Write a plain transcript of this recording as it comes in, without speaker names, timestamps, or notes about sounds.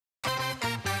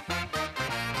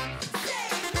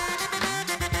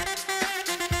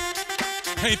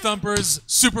Hey Thumpers,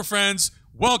 super friends,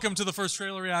 welcome to the first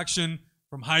trailer reaction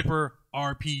from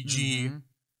HyperRPG.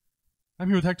 I'm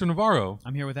here with Hector Navarro.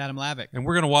 I'm here with Adam Lavick. And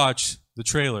we're going to watch the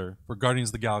trailer for Guardians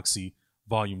of the Galaxy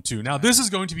Volume 2. Now, this is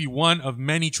going to be one of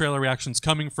many trailer reactions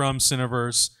coming from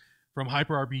Cineverse, from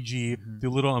HyperRPG, the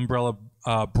little umbrella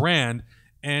brand.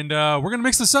 And we're going to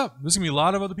mix this up. There's going to be a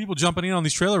lot of other people jumping in on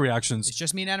these trailer reactions. It's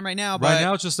just me and Adam right now. Right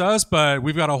now, it's just us, but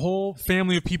we've got a whole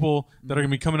family of people that are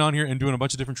going to be coming on here and doing a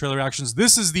bunch of different trailer reactions.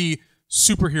 This is the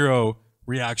superhero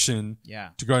reaction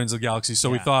to Guardians of the Galaxy.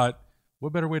 So we thought,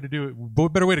 what better way to do it?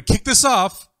 What better way to kick this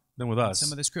off than with us?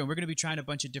 Some of this crew. And we're going to be trying a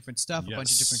bunch of different stuff, a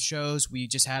bunch of different shows. We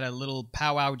just had a little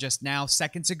powwow just now,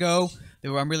 seconds ago,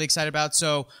 that I'm really excited about.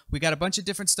 So we got a bunch of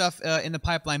different stuff in the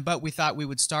pipeline, but we thought we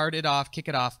would start it off, kick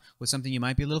it off with something you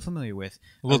might be a little familiar with.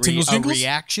 A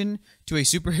reaction to a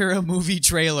superhero movie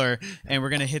trailer. And we're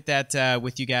going to hit that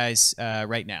with you guys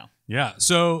right now. Yeah.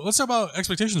 So let's talk about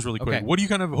expectations really quick. What are you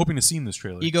kind of hoping to see in this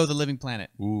trailer? Ego the Living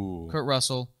Planet. Ooh. Kurt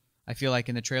Russell. I feel like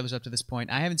in the trailers up to this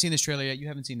point, I haven't seen this trailer yet. You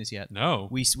haven't seen this yet. No.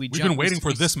 We've been waiting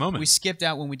for this moment. We skipped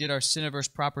out when we did our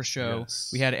Cineverse proper show.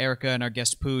 Yes. We had Erica and our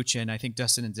guest Pooch, and I think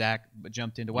Dustin and Zach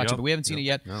jumped in to watch it, but we haven't seen it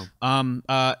yet. No.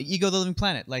 Ego the Living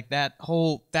Planet, like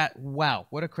wow,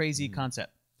 what a crazy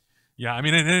concept. Yeah, I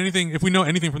mean, if we know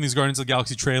anything from these Guardians of the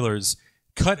Galaxy trailers,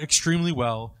 cut extremely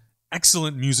well,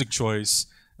 excellent music choice,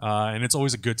 and it's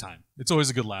always a good time. It's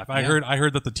always a good laugh. I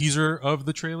heard that the teaser of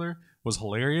the trailer was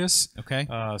hilarious. Okay.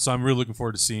 So I'm really looking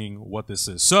forward to seeing what this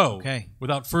is. So,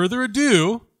 without further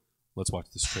ado, let's watch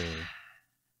this trailer.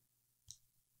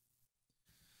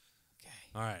 Okay.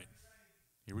 All right.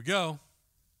 Here we go.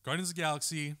 Guardians of the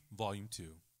Galaxy, Volume 2.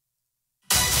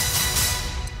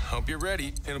 Hope you're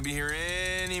ready. It'll be here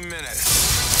any minute.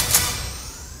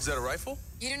 Is that a rifle?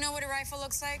 You don't know what a rifle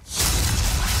looks like?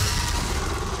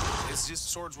 It's just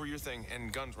swords were your thing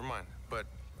and guns were mine. But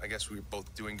I guess we're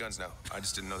both doing guns now. I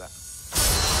just didn't know that.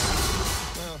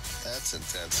 Well, that's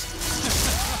intense.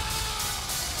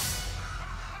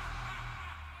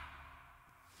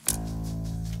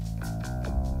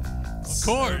 Of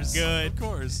course. So good. Of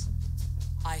course.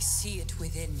 I see it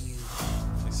within you.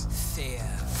 Fear,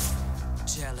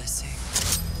 jealousy,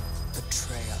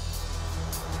 betrayal.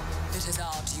 It is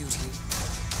our duty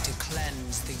to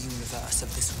cleanse the universe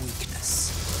of this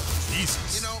weakness.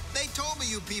 Jesus. You know, they told me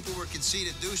you people were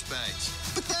conceited douchebags,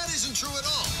 but that isn't true at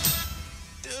all.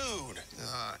 Dude.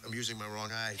 I'm using my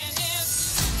wrong eye.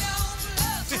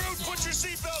 Dude, put your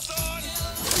seatbelt on!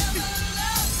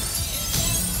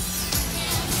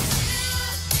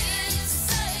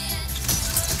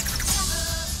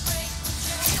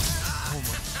 Oh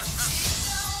my.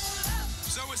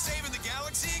 So we're saving the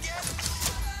galaxy again?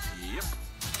 Yep.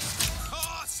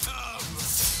 Awesome!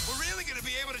 We're really going to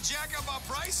be able to jack up our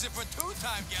prices for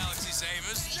two-time galaxy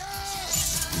savers.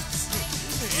 Yes!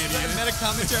 Like a meta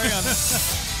commentary on the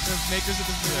makers of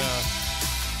this movie.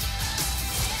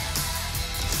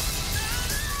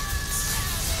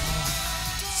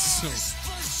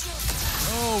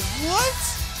 Oh, what?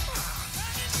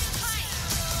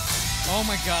 Oh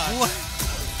my God. What?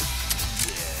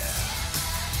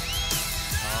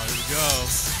 Oh, here we go.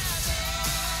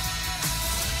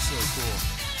 So cool.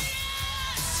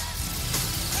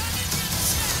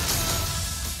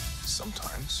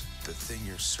 Sometimes the thing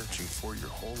you're searching for your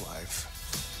whole life,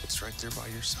 it's right there by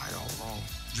your side all along.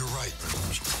 You're right.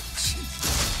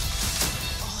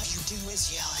 All you do is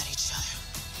yell at each other.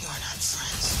 You're not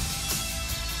friends.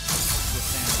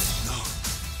 No,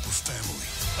 we're family.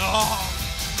 Oh,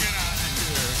 get out of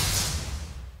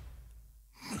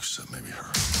here. Except maybe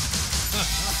her.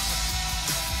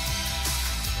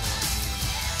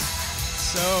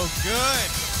 So good.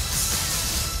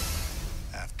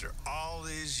 After all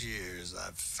these years,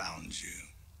 I've found you.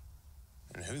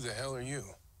 And who the hell are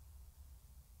you?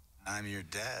 I'm your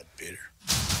dad, Peter.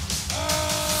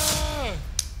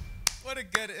 What a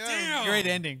good, Damn. great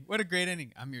ending. What a great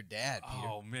ending. I'm your dad, Peter.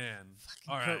 Oh, man.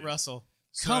 All right. Kurt Russell.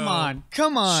 So, Come on.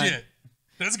 Come on. Shit.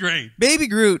 That's great. Baby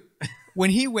Groot, when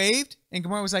he waved and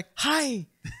Gamora was like, hi.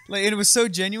 Like, and it was so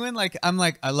genuine. Like, I'm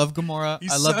like, I love Gamora.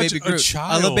 He's I love such Baby a Groot.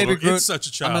 child, I love Baby or Groot. it's such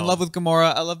a child. I'm in love with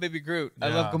Gamora. I love Baby Groot. I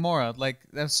love Yeah. Gamora. Like,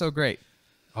 that's so great.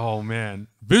 Oh, man.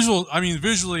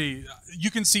 Visually,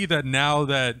 you can see that now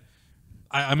that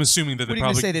I'm assuming that What are they you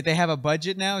going probably to say? That they have a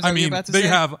budget now? Is that what you're about to they say?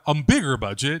 have a bigger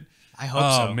budget. I hope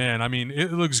so. Oh, man. I mean,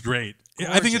 it looks great.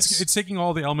 I think it's taking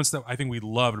all the elements that I think we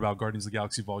loved about Guardians of the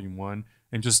Galaxy Volume 1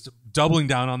 and just doubling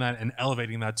down on that and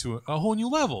elevating that to a whole new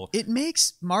level. It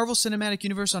makes Marvel Cinematic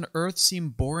Universe on Earth seem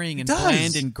boring and does.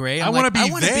 bland and gray. I want to be I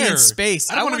want to be there. in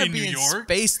space. I don't want wanna to be be in in New York.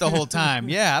 space the whole time.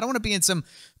 Yeah, I don't want to be in some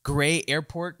gray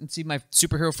airport and see my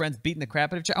superhero friends beating the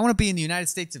crap out of each other. I want to be in the United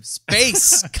States of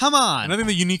space. Come on. And I think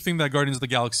the unique thing that Guardians of the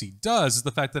Galaxy does is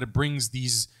the fact that it brings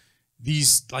these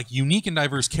like unique and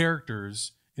diverse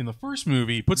characters in the first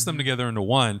movie, puts them together into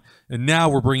one, and now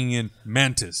we're bringing in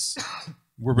Mantis.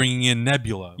 We're bringing in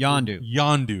Nebula. Yondu.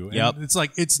 And Yep. it's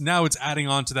like it's adding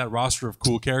on to that roster of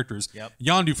cool characters. Yep.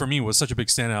 Yondu for me was such a big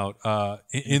standout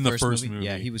in the first movie.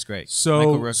 Yeah, he was great. So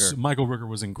Michael Rooker. Michael Rooker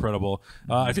was incredible.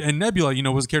 And Nebula,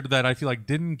 was a character that I feel like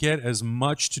didn't get as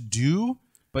much to do,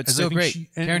 but as still I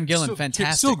think great. Karen Gillan,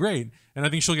 fantastic. Still great, and I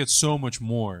think she'll get so much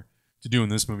more to do in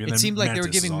this movie. And it seemed like they were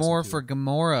giving more for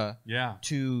Gamora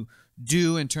to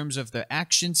do in terms of the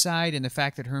action side and the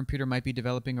fact that her and Peter might be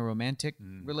developing a romantic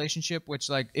relationship, which,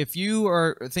 like, if you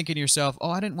are thinking to yourself, oh,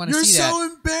 I didn't want to see that. You're so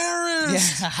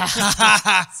embarrassed.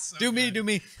 Yeah. do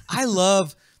me. I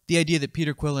love the idea that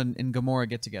Peter Quill and Gamora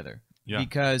get together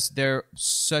because they're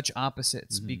such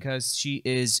opposites, because she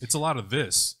is... It's a lot of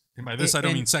this. And by this, I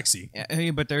don't mean sexy.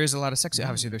 But there is a lot of sexy.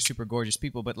 Obviously, they're super gorgeous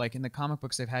people. But like in the comic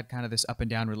books, they've had kind of this up and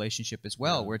down relationship as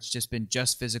well, where it's just been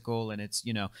just physical, and it's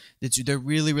they're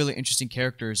really really interesting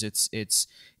characters. It's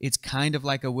kind of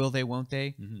like a will they won't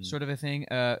they sort of a thing,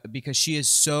 because she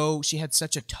had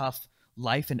such a tough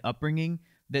life and upbringing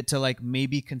that to like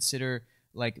maybe consider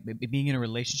like being in a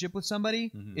relationship with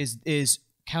somebody is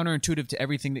counterintuitive to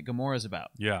everything that Gamora's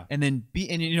about. Yeah, and then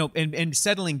and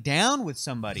settling down with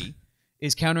somebody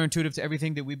is counterintuitive to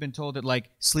everything that we've been told that like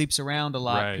sleeps around a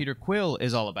lot. Peter Quill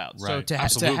is all about. So to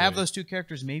have those two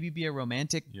characters maybe be a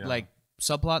romantic like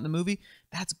subplot in the movie,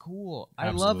 that's cool. I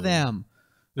love them.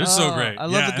 They're so great. I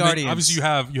love the Guardians. Obviously,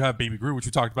 you have Baby Groot, which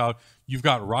we talked about. You've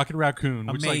got Rocket Raccoon,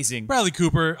 which amazing. Like, Bradley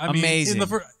Cooper. I amazing.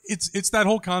 mean, it's that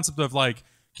whole concept of like,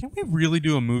 can we really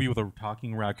do a movie with a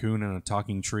talking raccoon and a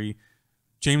talking tree?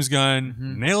 James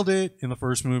Gunn nailed it in the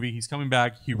first movie. He's coming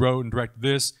back. He wrote and directed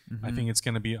this. I think it's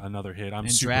going to be another hit. I'm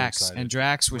super excited. And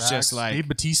Drax was just like... Dave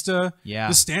Bautista, the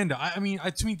standout. I mean,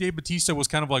 to me, Dave Bautista was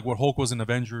kind of like what Hulk was in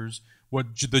Avengers, what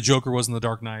the Joker was in The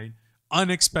Dark Knight.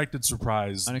 Unexpected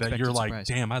surprise that you're like,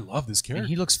 damn, I love this character. And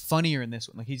he looks funnier in this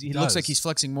one. Like he looks like he's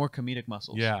flexing more comedic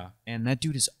muscles. Yeah. And that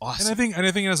dude is awesome. And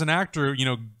I think as an actor,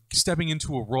 stepping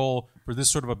into a role for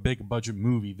this sort of a big budget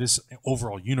movie, this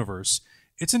overall universe,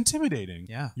 it's intimidating.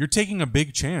 Yeah. You're taking a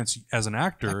big chance as an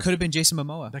actor. That could have been Jason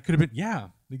Momoa. That could have been, yeah,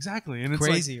 exactly. And it's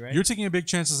crazy, like, right? You're taking a big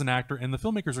chance as an actor, and the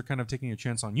filmmakers are kind of taking a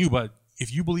chance on you. But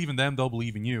if you believe in them, they'll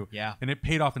believe in you. Yeah. And it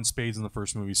paid off in spades in the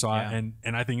first movie. So and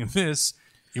I think in this,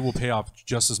 it will pay off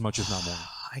just as much, if not more.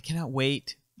 I cannot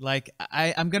wait. Like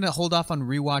I'm gonna hold off on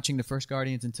rewatching the first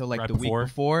Guardians until like the week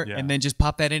before, and then just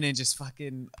pop that in and just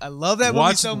fucking. I love that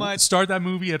movie so much. Start that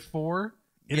movie at 4.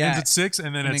 It ends at 6,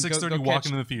 and then at 6:30 walk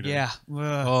into the theater. Yeah.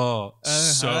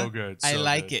 So good. So I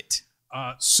like it.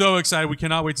 So excited. We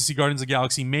cannot wait to see Guardians of the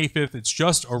Galaxy May 5th. It's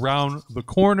just around the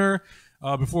corner.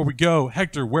 Before we go,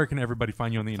 Hector, where can everybody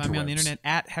find you on the internet? Find me on the internet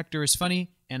at Hector is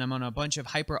Funny, and I'm on a bunch of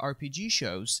HyperRPG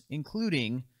shows,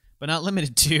 including, but not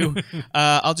limited to,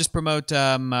 I'll just promote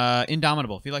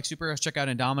Indomitable. If you like superheroes, check out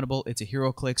Indomitable. It's a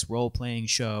HeroClix role-playing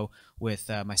show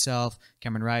with myself,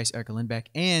 Cameron Rice, Erica Lindbeck,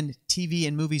 and TV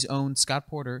and movies own Scott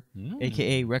Porter,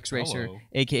 a.k.a. Rex Racer,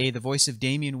 a.k.a. the voice of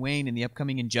Damian Wayne in the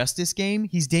upcoming Injustice game.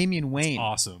 He's Damian Wayne.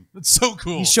 That's awesome. That's so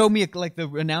cool. He showed me like the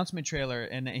announcement trailer,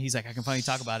 and he's like, I can finally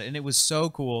talk about it, and it was so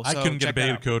cool. I couldn't get a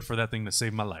beta code for that thing to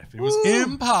save my life. It was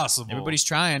impossible. Everybody's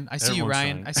trying. I see you,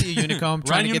 Ryan. I see you, Unicomb,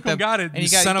 trying to get them. Got it. And you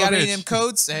got any of them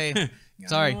codes? Hey,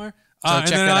 sorry. So check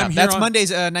that out. That's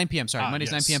Mondays 9 p.m. Sorry,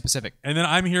 Mondays 9 p.m. Pacific. And then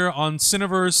I'm here on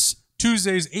Cineverse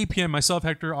Tuesdays 8 p.m. Myself,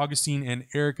 Hector, Augustine, and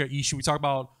Erica Ishi. We talk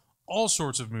about all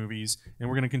sorts of movies, and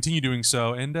we're going to continue doing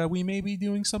so. And we may be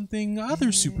doing something other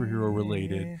superhero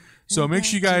related. So make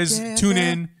sure you guys tune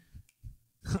in.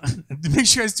 Make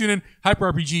sure you guys tune in.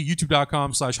 HyperRPG,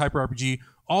 youtube.com/HyperRPG.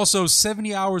 Also,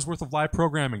 70 hours worth of live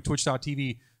programming,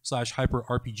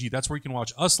 twitch.tv/HyperRPG. That's where you can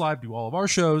watch us live, do all of our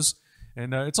shows.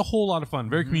 And it's a whole lot of fun,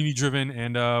 very community driven,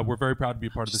 and we're very proud to be a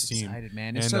part of this team. Excited,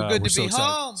 man! It's so good to be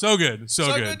home. So good,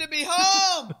 so good to be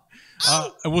home.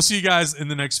 And we'll see you guys in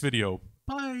the next video.